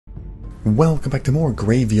Welcome back to more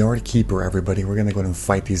Graveyard Keeper, everybody. We're gonna go ahead and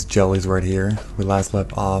fight these jellies right here. We last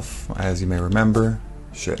left off, as you may remember,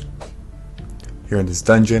 here in this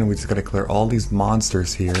dungeon. We just gotta clear all these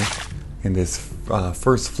monsters here in this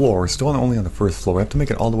first floor. We're still only on the first floor. We have to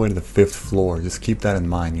make it all the way to the 5th floor. Just keep that in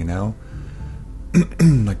mind, you know?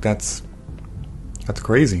 Like, that's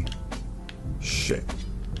crazy. Shit.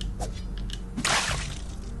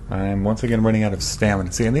 I'm once again running out of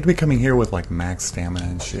stamina. See, I need to be coming here with like max stamina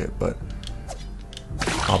and shit, but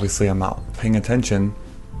obviously I'm not paying attention,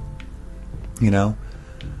 you know?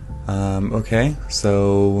 Okay,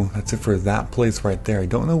 so that's it for that place right there. I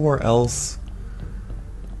don't know where else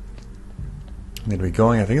I need to be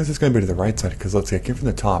going. I think it's just going to be to the right side, because let's see, I came from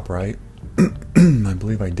the top, right? I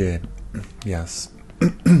believe I did. Yes.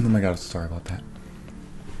 Oh my god, sorry about that.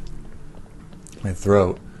 My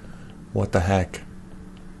throat. What the heck?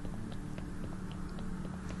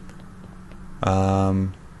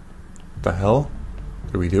 The hell?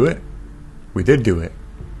 Did we do it? We did do it.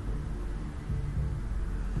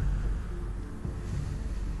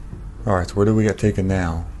 Alright, so where do we get taken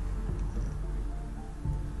now?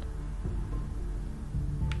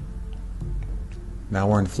 Now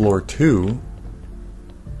we're on floor 2,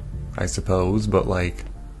 I suppose, but like...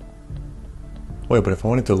 Wait, but if I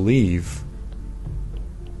wanted to leave...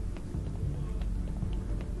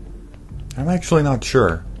 I'm actually not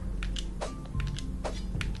sure.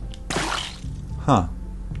 Huh.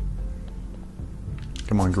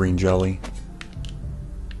 Come on, green jelly.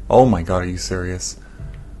 Oh my god, are you serious?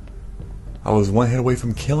 I was one hit away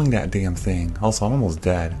from killing that damn thing. Also, I'm almost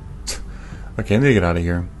dead. Okay, I need to get out of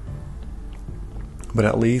here. But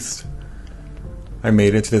at least I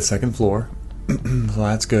made it to the 2nd floor. So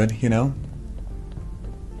that's good, you know?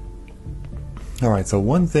 Alright, so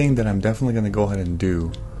one thing that I'm definitely going to go ahead and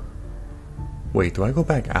do... Wait, do I go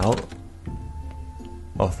back out?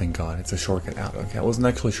 Oh, thank god, it's a shortcut out. Okay, I wasn't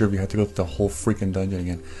actually sure if you had to go through the whole freaking dungeon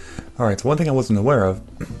again. Alright, so one thing I wasn't aware of...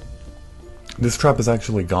 This trap is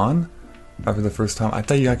actually gone after the first time. I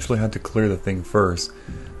thought you actually had to clear the thing first.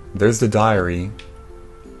 There's the diary,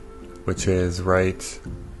 which is right...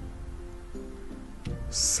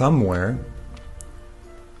 somewhere.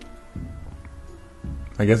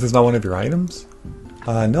 I guess it's not one of your items?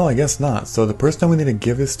 No, I guess not. So the person that we need to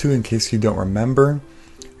give this to, in case you don't remember,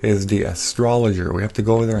 is the astrologer. We have to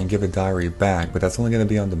go over there and give a diary back, but that's only going to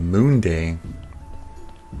be on the moon day,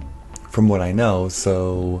 from what I know,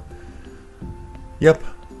 so... Yep.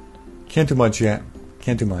 Can't do much yet.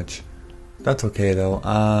 Can't do much. That's okay, though.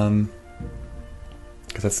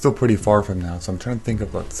 Because that's still pretty far from now, so I'm trying to think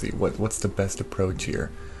of, let's see, what's the best approach here.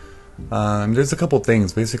 There's a couple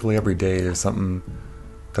things. Basically, every day there's something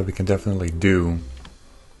that we can definitely do.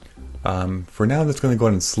 For now, I'm just going to go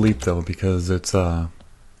ahead and sleep, though, because it's,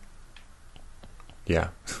 yeah.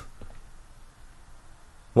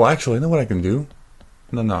 Well, actually, you know what I can do?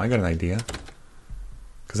 No, I got an idea.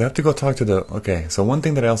 Because I have to go talk to the... Okay, so one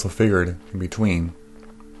thing that I also figured in between...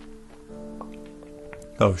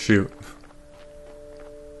 Oh, shoot.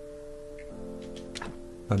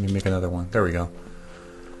 Let me make another one. There we go.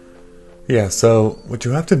 Yeah, so what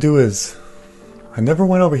you have to do is... I never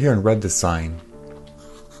went over here and read this sign.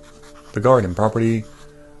 The garden, property...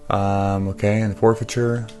 okay, and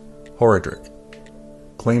forfeiture... Horadric.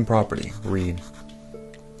 Claim property. Read.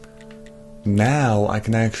 Now I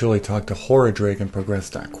can actually talk to Horadric and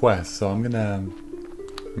progress that quest. So I'm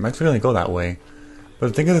actually gonna go that way. But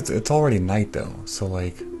the thing is, it's already night though. So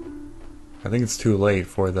like, I think it's too late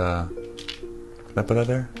for the... Can I put that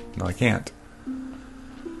there? No, I can't.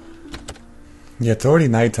 Yeah, it's already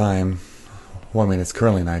nighttime. Well, I mean, it's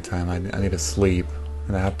currently nighttime. I need to sleep,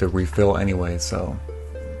 and I have to refill anyway. So.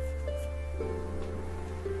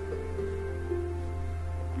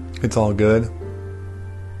 It's all good.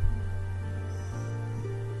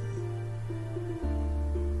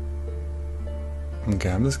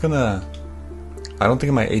 Okay, I'm just gonna... I don't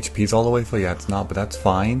think my HP's all the way full. Yeah, it's not, but that's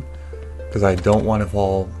fine. Because I don't want to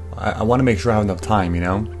fall... I want to make sure I have enough time, you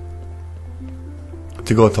know?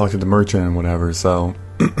 To go talk to the merchant and whatever, so...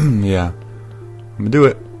 yeah. I'm gonna do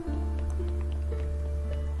it.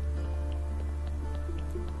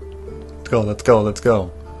 Let's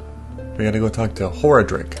go. We gotta go talk to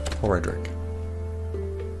Horadric.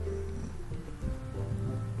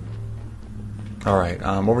 Alright,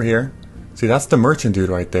 over here. See, that's the merchant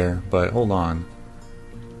dude right there, but hold on.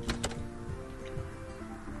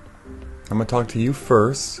 I'm gonna talk to you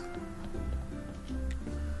first.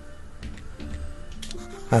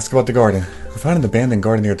 Ask about the garden. We found an abandoned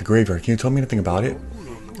garden near the graveyard. Can you tell me anything about it?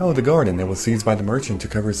 Oh, the garden. It was seized by the merchant to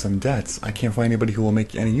cover some debts. I can't find anybody who will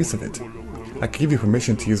make any use of it. I could give you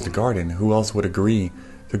permission to use the garden. Who else would agree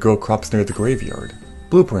to grow crops near the graveyard.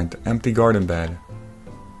 Blueprint, empty garden bed.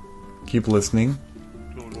 Keep listening.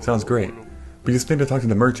 Sounds great. We just need to talk to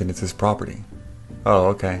the merchant, it's his property. Oh,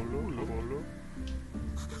 okay.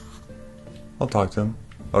 I'll talk to him.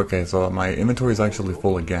 Okay, so my inventory is actually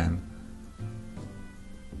full again.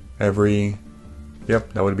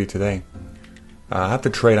 Yep, that would be today. I have to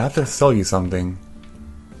trade, I have to sell you something.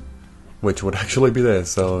 Which would actually be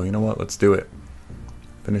this, so you know what, let's do it.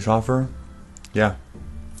 Finish offer? Yeah.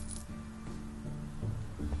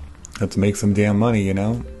 Let's make some damn money, you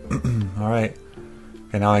know? Alright.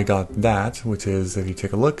 And now I got that, which is, if you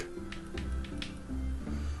take a look.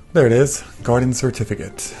 There it is. Garden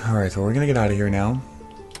certificate. Alright, so we're gonna get out of here now.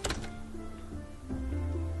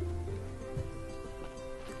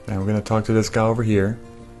 And we're gonna talk to this guy over here.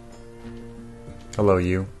 Hello,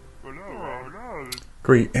 you.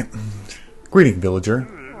 Greeting, villager.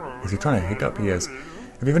 Is he trying to hiccup? He is.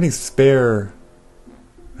 Have you any spare...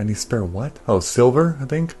 Any spare what? Oh, silver, I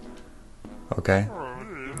think? Okay.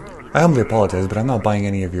 I humbly apologize, but I'm not buying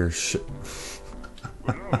any of your shit.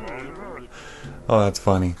 Oh, that's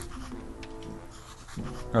funny.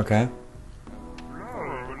 Okay.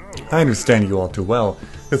 I understand you all too well.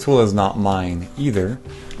 This will is not mine, either.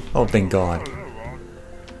 Oh, thank God.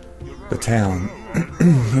 The town.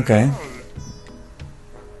 Okay.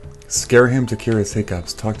 Scare him to cure his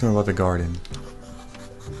hiccups. Talk to him about the garden.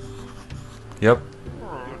 Yep.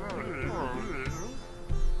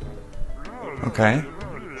 Okay.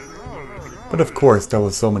 But of course, that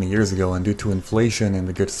was so many years ago, and due to inflation and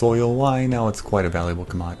the good soil, why, now it's quite a valuable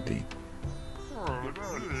commodity.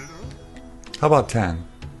 How about 10?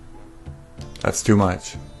 That's too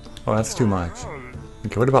much. Oh, that's too much.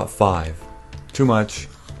 Okay, what about 5? Too much.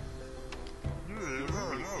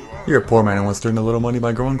 You're a poor man who wants to earn a little money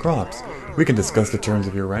by growing crops. We can discuss the terms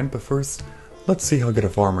of your rent, but first, let's see how good a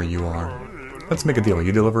farmer you are. Let's make a deal.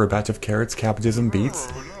 You deliver a batch of carrots, cabbages, and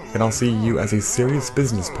beets, and I'll see you as a serious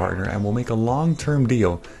business partner, and we'll make a long-term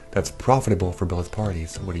deal that's profitable for both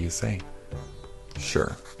parties. What do you say?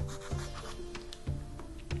 Sure.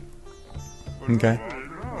 Okay.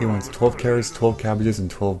 He wants 12 carrots, 12 cabbages,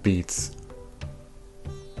 and 12 beets.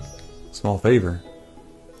 Small favor.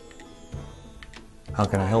 How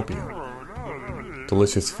can I help you?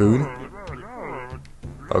 Delicious food?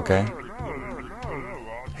 Okay.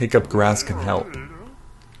 Hiccup grass can help.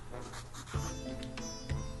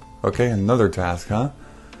 Okay, another task, huh?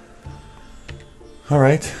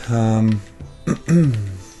 Alright,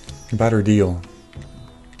 better deal.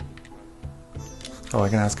 Oh, I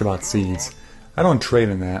can ask about seeds. I don't trade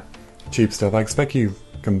in that cheap stuff. I expect you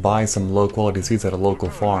can buy some low quality seeds at a local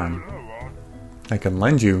farm. I can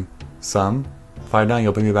lend you some. If I die,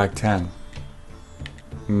 you'll pay me back 10.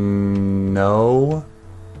 No.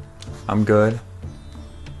 I'm good.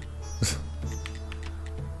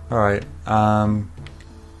 Alright,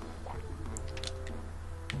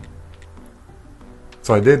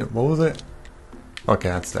 so I did, what was it? Okay,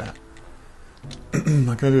 that's that. I'm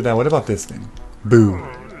not gonna do that. What about this thing? Boo.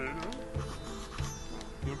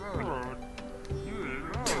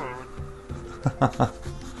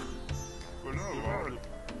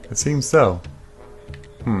 It seems so.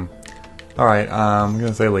 Alright, I'm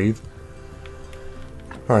gonna say leave.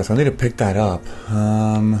 Alright, so I need to pick that up.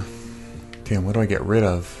 Damn, what do I get rid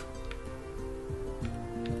of?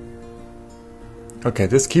 Okay,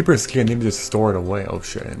 this keeper's key, I need to just store it away. Oh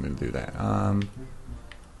shit, I didn't mean to do that.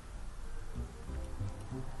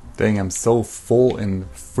 Dang, I'm so full in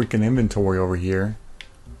freaking inventory over here.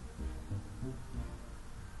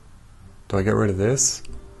 Do I get rid of this?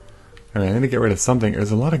 I mean, I need to get rid of something.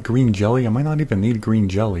 There's a lot of green jelly. I might not even need green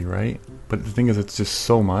jelly, right? But the thing is, it's just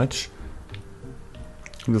so much.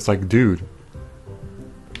 I'm just like, dude.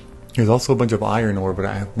 There's also a bunch of iron ore, but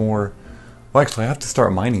I have more... Well, actually, I have to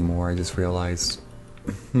start mining more, I just realized.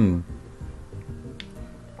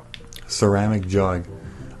 Ceramic jug.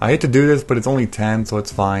 I hate to do this, but it's only 10, so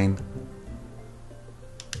it's fine.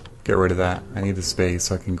 Get rid of that. I need the space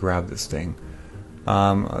so I can grab this thing.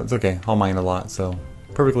 It's okay. I'll mine a lot, so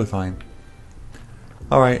perfectly fine.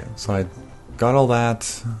 Alright, so I got all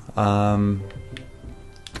that. Yeah,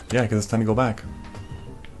 because it's time to go back.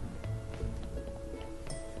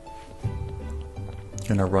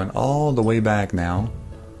 Gonna run all the way back now.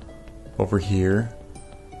 Over here.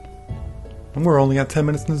 And we're only at 10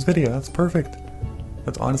 minutes in this video. That's perfect.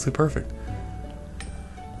 That's honestly perfect.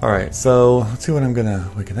 Alright, so let's see what I'm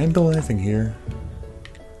gonna... Wait, can I build anything here?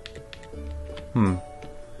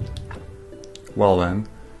 Well then.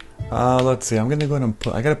 Let's see, I'm gonna go ahead and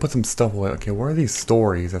put... I gotta put some stuff away. Okay, where are these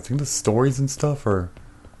stories? I think the stories and stuff are...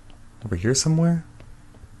 over here somewhere?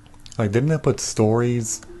 Like, didn't I put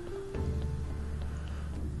stories...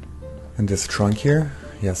 in this trunk here.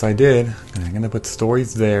 Yes, I did. And I'm gonna put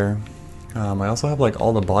stories there. I also have like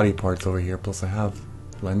all the body parts over here. Plus I have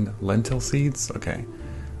lentil seeds. Okay.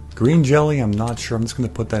 Green jelly, I'm not sure. I'm just gonna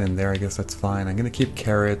put that in there. I guess that's fine. I'm gonna keep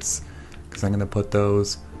carrots because I'm gonna put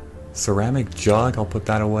those. Ceramic jug, I'll put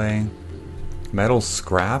that away. Metal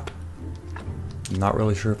scrap. I'm not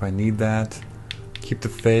really sure if I need that. Keep the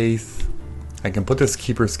faith. I can put this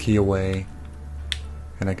keeper's key away.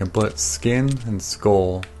 And I can put skin and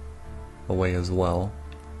skull away as well.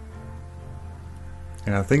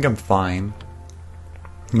 And I think I'm fine.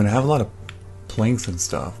 I'm gonna have a lot of planks and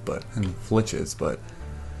stuff, and flitches, but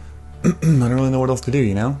I don't really know what else to do,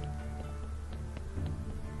 you know?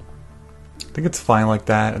 I think it's fine like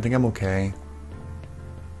that. I think I'm okay.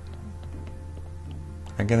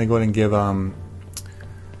 I'm gonna go ahead and give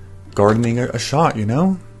gardening a shot, you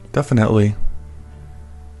know? Definitely.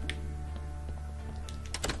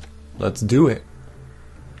 Let's do it.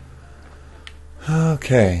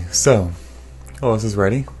 Okay, so. Oh, this is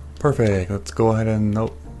ready. Perfect. Let's go ahead and.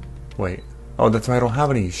 Nope. Wait. Oh, that's why I don't have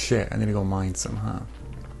any shit. I need to go mine some, huh?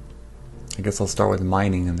 I guess I'll start with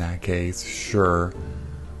mining in that case. Sure.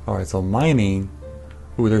 Alright, so mining.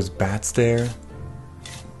 Ooh, there's bats there.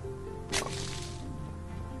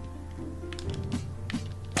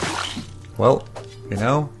 Well, you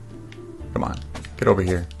know. Come on. Get over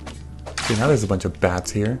here. See, now there's a bunch of bats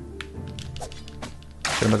here.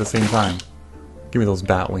 Get them at the same time. Give me those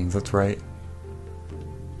bat wings, that's right.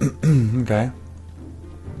 Okay.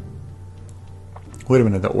 Wait a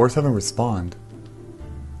minute, the ores haven't respawned.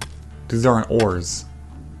 These aren't ores.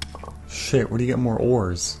 Shit, where do you get more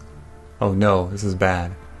ores? Oh no, this is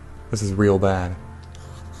bad. This is real bad.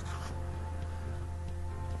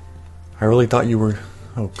 I really thought you were...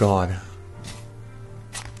 Oh god.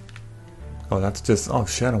 Oh, that's just... Oh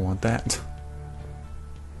shit, I don't want that.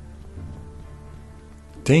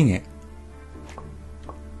 Dang it.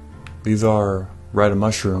 These are red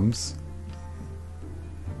mushrooms.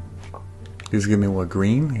 These give me what,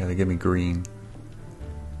 green? Yeah, they give me green.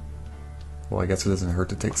 Well, I guess it doesn't hurt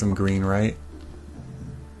to take some green, right?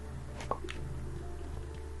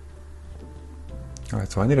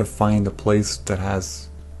 Alright, so I need to find a place that has...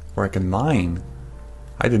 where I can mine.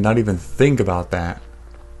 I did not even think about that.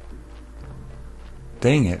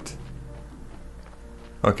 Dang it.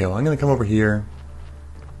 Okay, well I'm gonna come over here.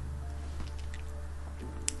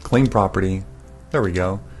 Claim property. There we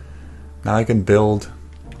go. Now I can build...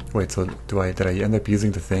 Wait, so did I end up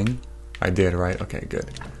using the thing? I did, right? Okay, good.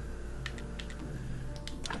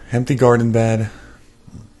 Empty garden bed.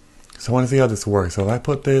 So I want to see how this works. So if I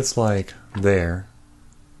put this like there,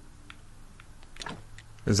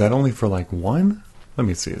 is that only for like one? Let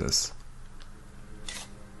me see this.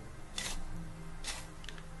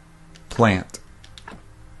 Plant.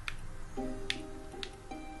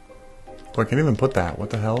 Oh, I can't even put that. What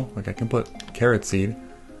the hell? Like I can put carrot seed.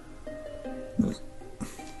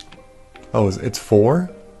 Oh, it's 4?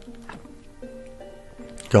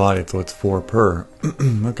 Got it, so it's 4 per.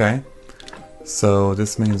 Okay. So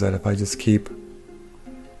this means that if I just keep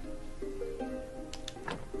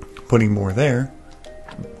putting more there...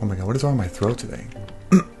 Oh my god, what is wrong with my throat today?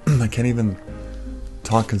 I can't even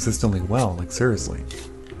talk consistently well, like seriously.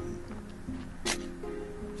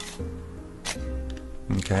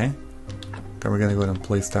 Okay. Then we're gonna go ahead and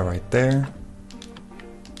place that right there.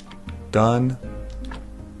 Done.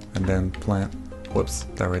 And then plant, whoops,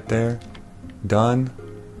 that right there. Done.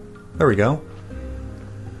 There we go.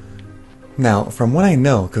 Now, from what I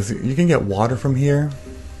know, because you can get water from here,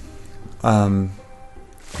 but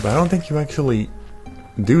I don't think you actually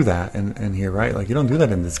do that in here, right? Like, you don't do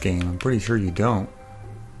that in this game. I'm pretty sure you don't.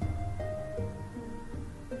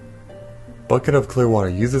 Bucket of clear water.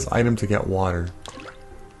 Use this item to get water.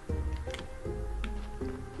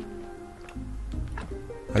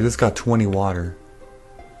 I just got 20 water.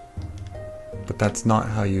 But that's not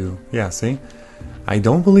how you... Yeah, see? I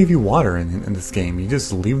don't believe you water in this game. You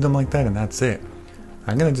just leave them like that and that's it.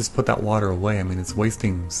 I'm gonna just put that water away. I mean, it's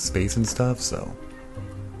wasting space and stuff, so...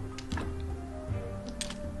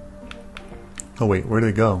 Oh wait, where did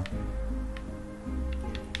it go?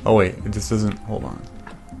 Oh wait, it just doesn't... Hold on.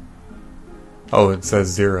 Oh, it says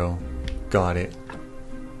 0. Got it.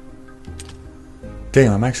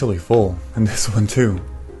 Damn, I'm actually full. And this one too.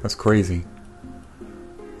 That's crazy.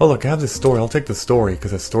 Oh look, I have this story. I'll take the story because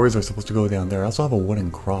the stories are supposed to go down there. I also have a wooden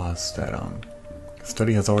cross that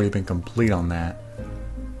study has already been complete on that.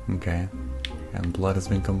 Okay. And blood has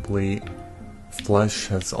been complete. Flesh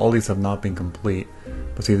has... All these have not been complete.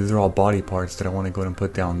 But see, these are all body parts that I want to go ahead and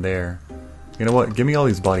put down there. You know what? Give me all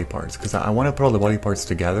these body parts because I want to put all the body parts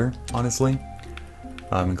together, honestly.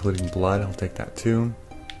 Including blood. I'll take that too.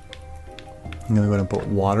 I'm gonna go ahead and put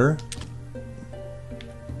water.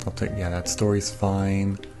 I'll take, yeah, that story's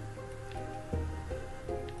fine.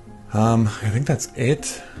 I think that's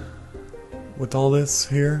it with all this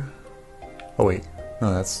here. Oh wait,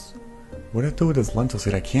 no, that's, what do I do with this lentil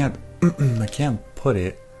seed? I can't, I can't put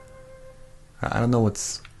it. I don't know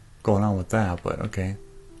what's going on with that, but okay.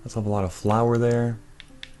 Let's have a lot of flour there.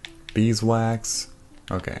 Beeswax.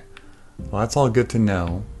 Okay. Well, that's all good to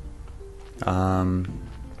know.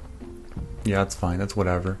 Yeah, that's fine. That's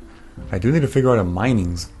whatever. I do need to figure out a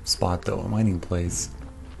mining spot, though. A mining place.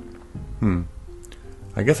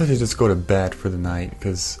 I guess I should just go to bed for the night,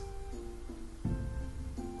 because...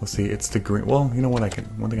 Let's see, it's the green... Well, you know what I can...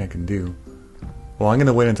 One thing I can do... Well, I'm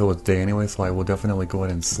gonna wait until it's day anyway, so I will definitely go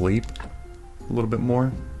ahead and sleep a little bit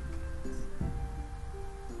more.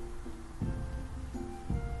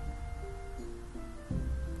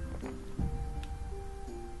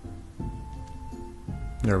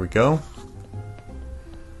 There we go.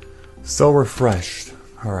 So refreshed.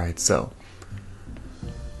 Alright, so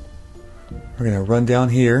we're gonna run down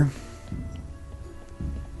here.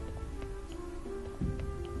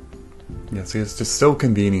 Yeah, see, it's just so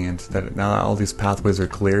convenient that now all these pathways are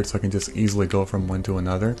cleared, so I can just easily go from one to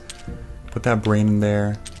another. Put that brain in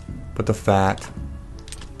there, put the fat,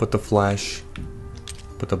 put the flesh,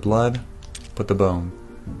 put the blood, put the bone.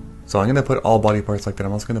 So I'm gonna put all body parts like that.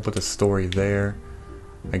 I'm also gonna put the story there.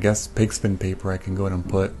 I guess pigskin paper I can go ahead and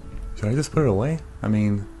put. Should I just put it away? I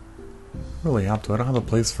mean, I really have to. I don't have a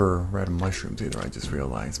place for red mushrooms either, I just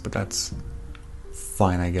realized. But that's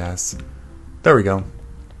fine, I guess. There we go.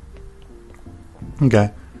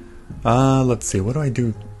 Okay. Let's see. What do I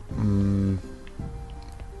do?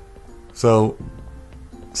 So,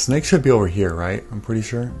 Snake should be over here, right? I'm pretty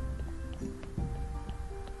sure.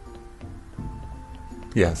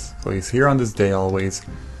 Yes. So he's here on this day always.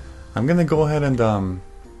 I'm gonna go ahead and,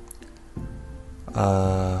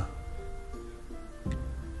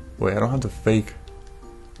 wait, I don't have to fake.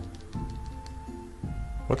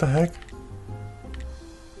 What the heck?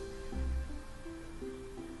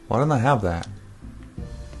 Why don't I have that?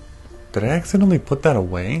 Did I accidentally put that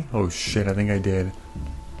away? Oh shit, I think I did.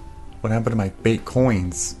 What happened to my bait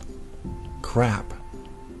coins? Crap.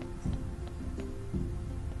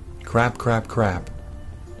 Crap, crap, crap.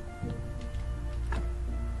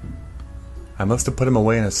 I must have put him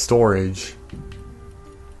away in a storage.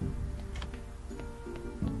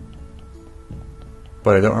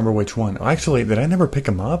 But I don't remember which one. Actually, did I never pick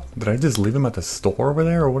him up? Did I just leave him at the store over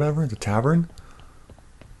there or whatever? The tavern?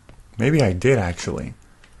 Maybe I did, actually.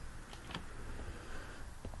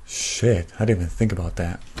 Shit, I didn't even think about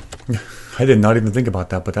that. I did not even think about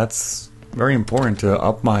that, but that's very important to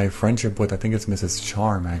up my friendship with, I think it's Mrs.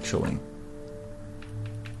 Charm, actually.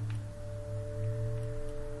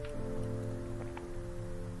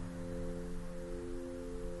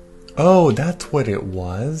 Oh, that's what it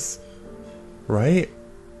was? Right?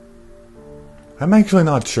 I'm actually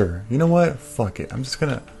not sure. You know what? Fuck it. I'm just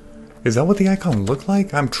gonna... Is that what the icon looked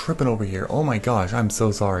like? I'm tripping over here. Oh my gosh, I'm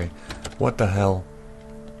so sorry. What the hell?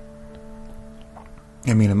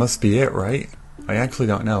 I mean, it must be it, right? I actually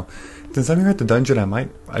don't know. Since I'm here at the dungeon,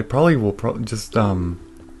 I probably will just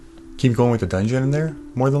keep going with the dungeon in there,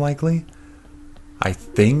 more than likely. I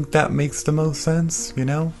think that makes the most sense, you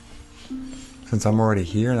know? Since I'm already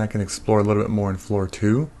here and I can explore a little bit more in floor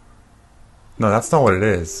 2. No, that's not what it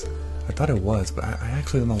is. I thought it was, but I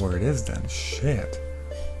actually don't know where it is then. Shit.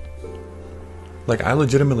 Like, I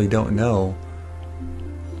legitimately don't know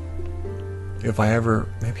if I ever...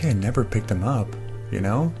 Maybe I never picked them up, you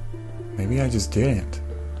know? Maybe I just didn't.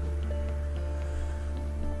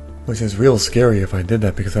 Which is real scary if I did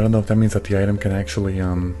that, because I don't know if that means that the item can actually,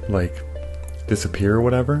 like, disappear or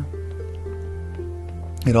whatever.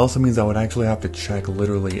 It also means I would actually have to check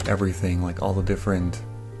literally everything, like all the different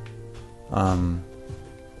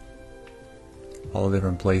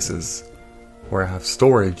places where I have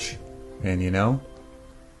storage, and you know,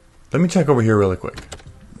 let me check over here really quick.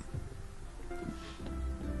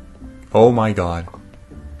 Oh my god,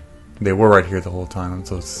 they were right here the whole time. I'm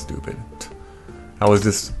so stupid. I was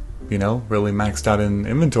just, you know, really maxed out in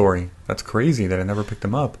inventory. That's crazy that I never picked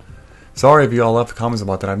them up. Sorry if you all left comments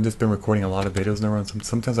about that. I've just been recording a lot of videos now.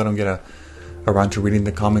 Sometimes I don't get around to reading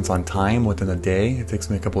the comments on time within a day. It takes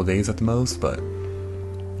me a couple of days at the most, but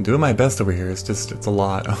I'm doing my best over here. It's a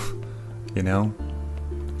lot, you know?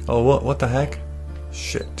 Oh, what the heck?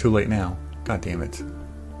 Shit, too late now. God damn it.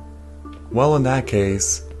 Well, in that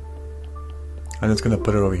case, I'm just gonna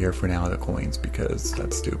put it over here for now, the coins, because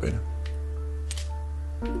that's stupid.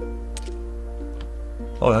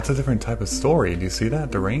 Oh, that's a different type of story. Do you see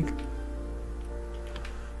that? The rank?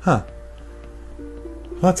 Huh.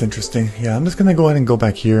 Well, that's interesting. Yeah, I'm just gonna go ahead and go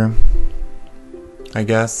back here, I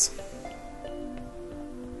guess.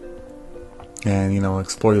 And, you know,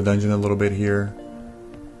 explore the dungeon a little bit here.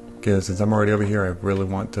 Because since I'm already over here, I really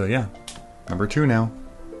want to, yeah. Number 2 now.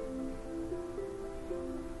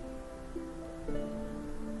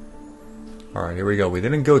 Alright, here we go. We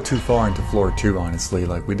didn't go too far into floor 2, honestly.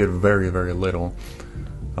 Like, we did very, very little.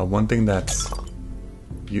 One thing that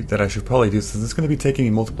I should probably do, since it's going to be taking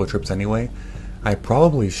me multiple trips anyway, I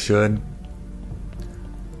probably should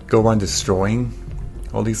go around destroying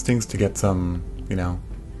all these things to get some, you know,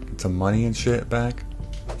 get some money and shit back.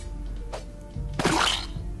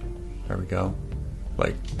 There we go.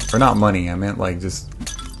 Like, or not money, I meant like just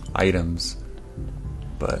items.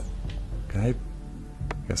 But, can I?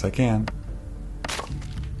 Yes, I can.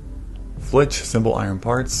 Flitch, simple iron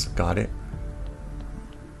parts, got it.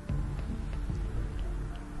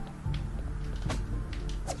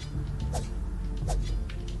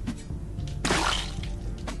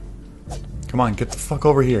 Come on, get the fuck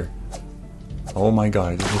over here. Oh my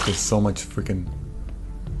god, I just wasted so much freaking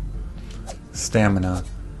stamina.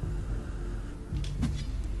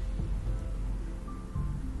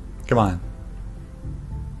 Come on.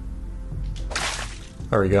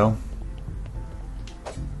 There we go.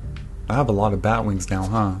 I have a lot of bat wings now,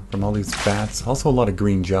 huh? From all these bats. Also a lot of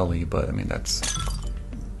green jelly, but I mean that's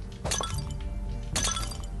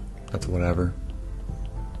whatever.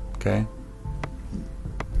 Okay.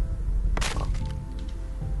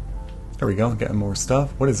 There we go, getting more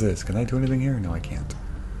stuff. What is this? Can I do anything here? No, I can't.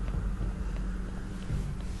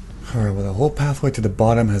 Alright, well the whole pathway to the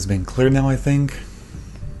bottom has been cleared now, I think.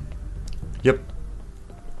 Yep.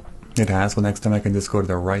 It has. Well, next time I can just go to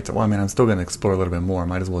the right. Well, I mean, I'm still going to explore a little bit more.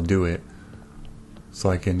 Might as well do it.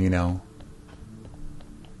 So I can, you know,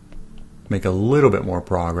 make a little bit more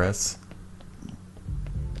progress.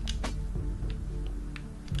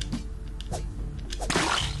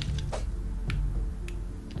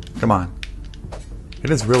 Come on.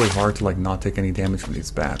 It is really hard to, like, not take any damage from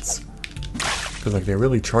these bats. Because, like, they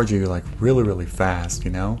really charge you, like, really, really fast,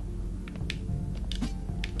 you know?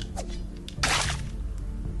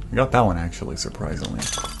 I got that one actually, surprisingly.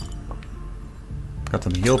 Got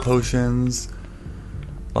some heal potions.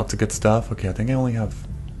 Lots of good stuff. Okay, I think I only have...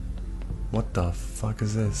 What the fuck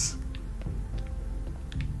is this?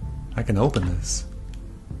 I can open this.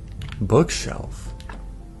 Bookshelf.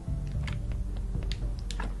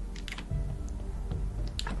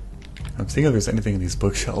 I'm seeing if there's anything in these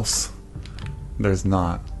bookshelves. There's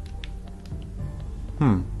not.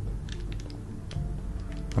 I'm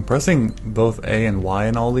pressing both A and Y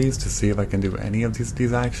in all these to see if I can do any of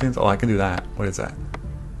these actions. Oh, I can do that. What is that?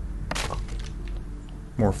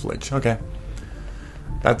 More flitch. Okay.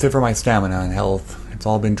 That's it for my stamina and health. It's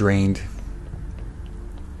all been drained.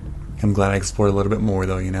 I'm glad I explored a little bit more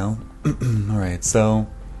though, you know? Alright, so...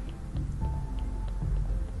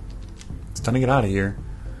 it's time to get out of here.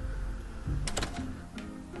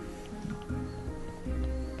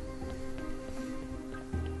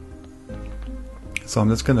 So I'm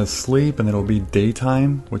just gonna sleep and it'll be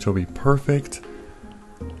daytime, which will be perfect.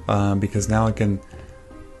 Because now I can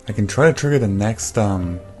try to trigger the next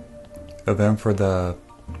event for the...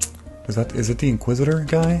 Is it the Inquisitor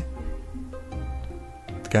guy?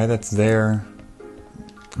 The guy that's there.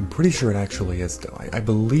 I'm pretty sure it actually is though. I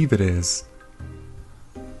believe it is.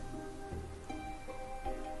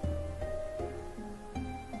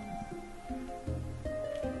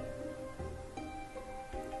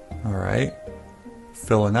 Alright.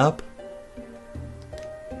 Filling up.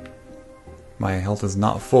 My health is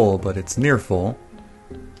not full, but it's near full.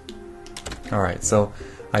 Alright, so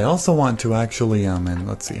I also want to actually, and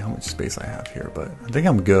let's see how much space I have here, but I think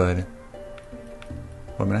I'm good.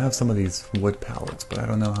 I'm gonna have some of these wood pallets, but I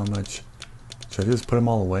don't know how much. Should I just put them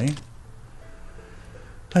all away?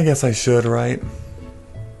 I guess I should, right?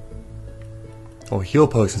 Oh, heal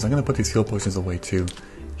potions. I'm gonna put these heal potions away too.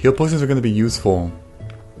 Heal potions are gonna be useful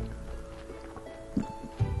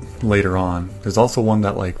later on. There's also one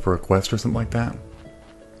that, like, for a quest or something like that,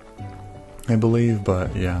 I believe,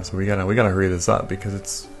 but yeah, so we gotta hurry this up because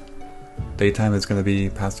it's daytime. Is gonna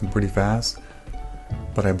be passing pretty fast.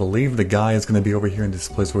 But I believe the guy is gonna be over here in this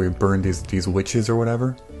place where we burned these witches or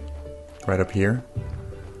whatever. Right up here.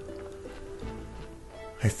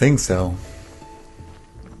 I think so.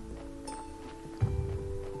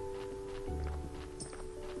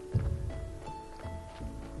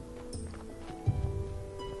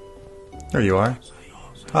 There you are.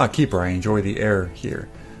 Ah, Keeper, I enjoy the air here.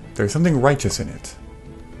 There's something righteous in it.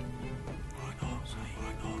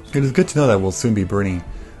 It is good to know that we'll soon be burning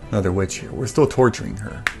another witch here. We're still torturing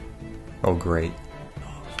her. Oh, great.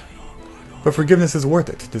 But forgiveness is worth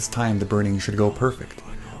it. This time the burning should go perfect.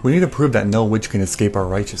 We need to prove that no witch can escape our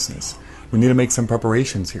righteousness. We need to make some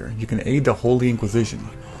preparations here. You can aid the Holy Inquisition.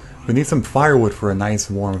 We need some firewood for a nice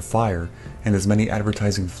warm fire, and as many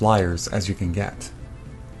advertising flyers as you can get.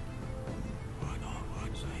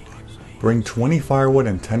 Bring 20 firewood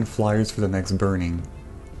and 10 flyers for the next burning.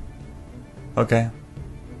 Okay.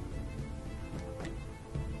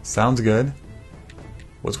 Sounds good.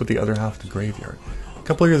 What's with the other half of the graveyard? A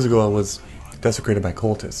couple of years ago I was desecrated by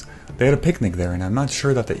cultists. They had a picnic there, and I'm not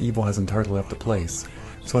sure that the evil has entirely left the place.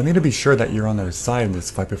 So I need to be sure that you're on their side in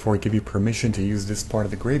this fight before I give you permission to use this part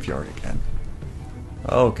of the graveyard again.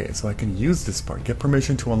 Okay, so I can use this part. Get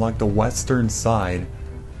permission to unlock the western side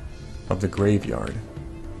of the graveyard.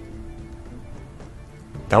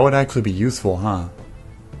 That would actually be useful, huh?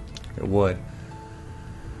 It would.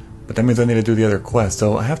 But that means I need to do the other quest.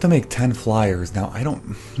 So I have to make 10 flyers. Now, I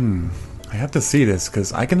don't... I have to see this,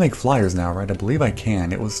 because I can make flyers now, right? I believe I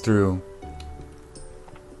can. It was through...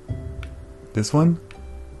 this one?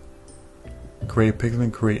 Create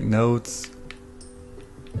pigment, create notes.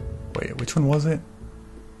 Wait, which one was it?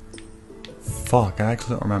 Fuck, I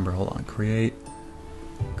actually don't remember. Hold on. Create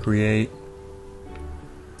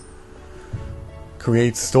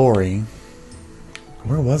story.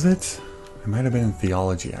 Where was it? It might have been in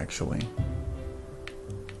theology, actually.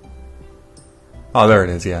 Oh, there it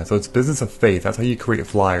is, yeah. So it's Business of Faith. That's how you create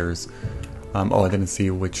flyers. Oh, I didn't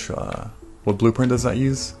see which, what blueprint does that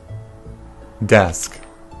use? Desk.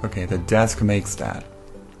 Okay, the desk makes that.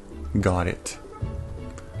 Got it.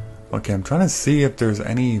 Okay, I'm trying to see if there's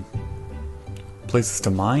any places to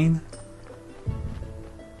mine.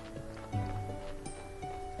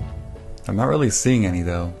 I'm not really seeing any,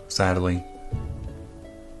 though, sadly.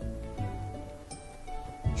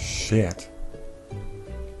 Shit.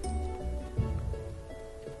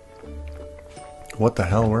 What the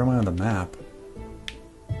hell? Where am I on the map?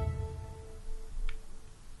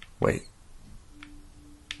 Wait.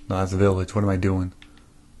 No, that's a village. What am I doing?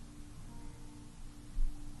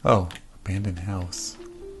 Oh, abandoned house.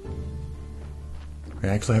 I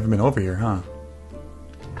actually haven't been over here, huh?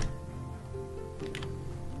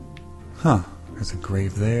 Huh. There's a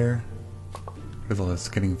grave there. There's all this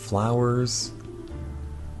getting flowers.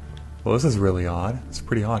 Well, this is really odd. It's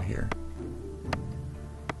pretty odd here.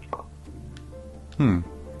 A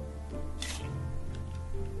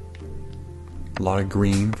lot of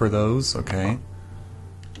green for those, okay.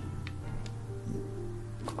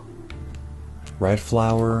 Red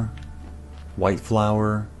flower, white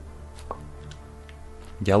flower,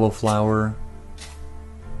 yellow flower.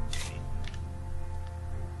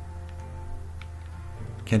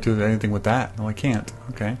 Can't do anything with that. No, I can't.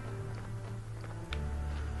 Okay.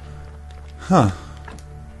 Huh.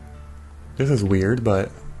 This is weird,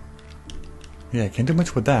 but... yeah, I can't do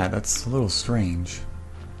much with that. That's a little strange.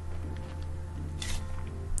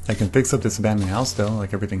 I can fix up this abandoned house, though,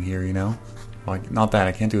 like everything here, you know? Well, not that.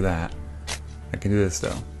 I can't do that. I can do this,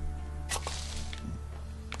 though.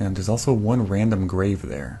 And there's also one random grave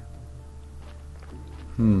there.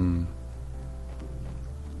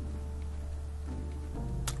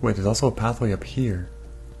 Wait, there's also a pathway up here.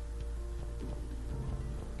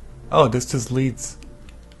 Oh, this just leads...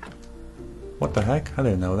 what the heck? I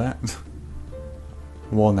didn't know that.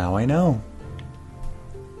 Well, now I know.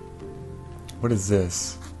 What is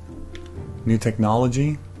this? New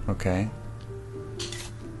technology? Okay.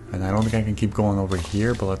 And I don't think I can keep going over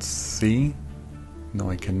here, but let's see. No,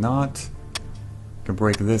 I cannot. I can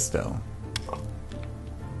break this, though.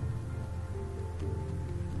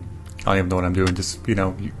 I don't even know what I'm doing. Just, you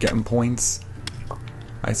know, getting points,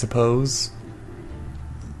 I suppose.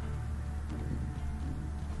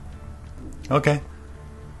 Okay.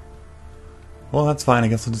 Well, that's fine. I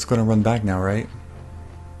guess I'm just going to run back now, right?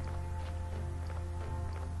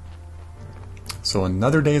 So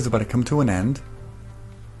another day is about to come to an end,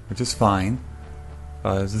 which is fine.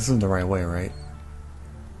 This isn't the right way, right?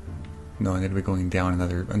 No, I need to be going down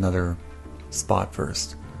another spot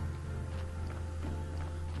first.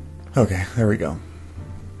 Okay, there we go.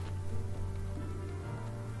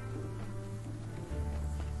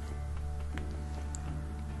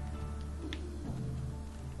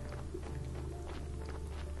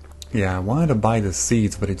 Yeah, I wanted to buy the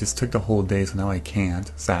seeds, but it just took the whole day, so now I can't,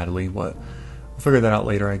 sadly. We'll figure that out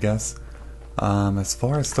later, I guess. As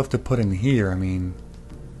far as stuff to put in here, I mean...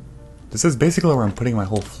 this is basically where I'm putting my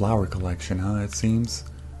whole flower collection, huh, it seems.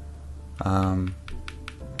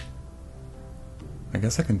 I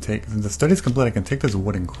guess I can take... since the study's complete, I can take this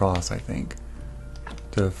wooden cross, I think.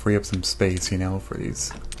 To free up some space, you know, for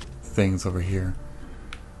these things over here.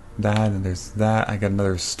 That, and there's that. I got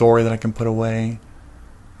another story that I can put away.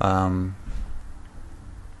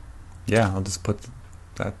 yeah, I'll just put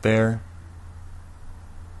that there.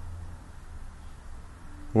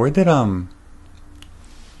 Where did I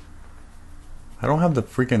don't have the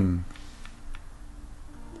freaking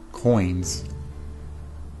coins.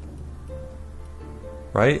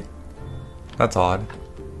 Right? That's odd.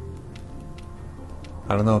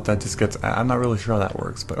 I don't know if that just gets... I'm not really sure how that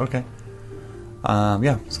works, but okay.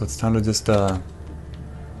 Yeah, so it's time to just kind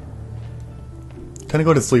of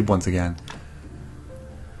go to sleep once again.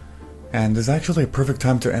 And there's actually a perfect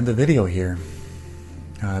time to end the video here.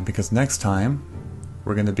 Because next time,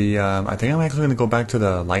 we're going to be... I think I'm actually going to go back to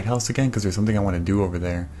the lighthouse again, because there's something I want to do over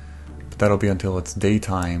there. But that'll be until it's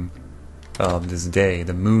daytime of this day,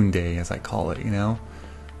 the moon day as I call it, you know?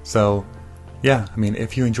 So, yeah, I mean,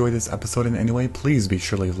 if you enjoyed this episode in any way, please be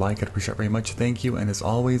sure to leave a like. I'd appreciate it very much. Thank you, and as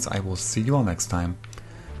always, I will see you all next time.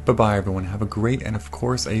 Bye-bye, everyone. Have a great and, of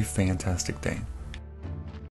course, a fantastic day.